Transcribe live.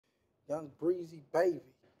young Breezy baby.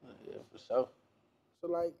 Yeah, for sure. So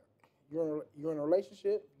like, you're in a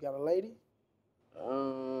relationship. You got a lady.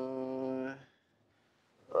 Um,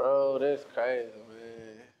 bro, that's crazy,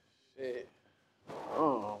 man. Shit.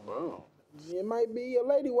 Oh, bro. It might be a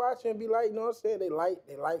lady watching and be like, you know what I'm saying? They like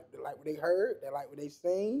what they heard. They like what they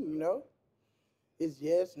seen. You know, it's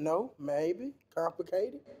yes, no, maybe,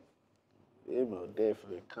 complicated. It's most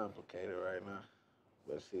definitely complicated right now.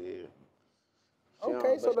 But she Okay,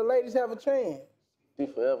 don't, so but the ladies have a chance. she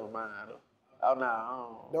forever mine though. Oh, nah, I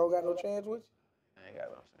don't. Don't got no chance with I ain't got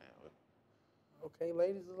no chance with you. Okay,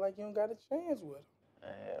 ladies is like you don't got a chance with them. I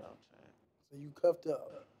ain't had no chance. So you cuffed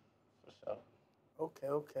up. For sure. Okay,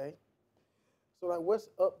 okay. So like, what's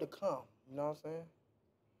up to come? You know what I'm saying?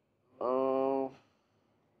 Um,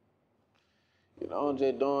 I'm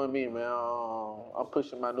just doing me, man. I'm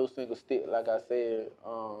pushing my new single Stick, like I said.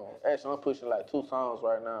 Actually, I'm pushing like two songs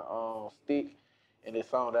right now. Stick and this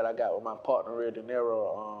song that I got with my partner, Real De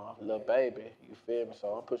Niro, Lil Baby. You feel me? So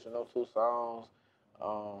I'm pushing those two songs.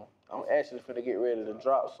 I'm actually finna get ready to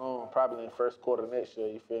drop soon, probably in the first quarter next year.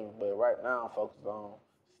 You feel me? But right now, I'm focused on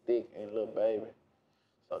Stick and Lil Baby.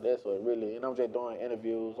 So that's what really, and I'm just doing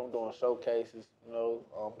interviews, I'm doing showcases,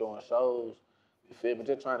 I'm doing shows, you feel me?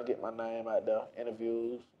 Just trying to get my name out there,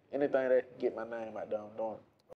 interviews, anything that can get my name out there, I'm doing.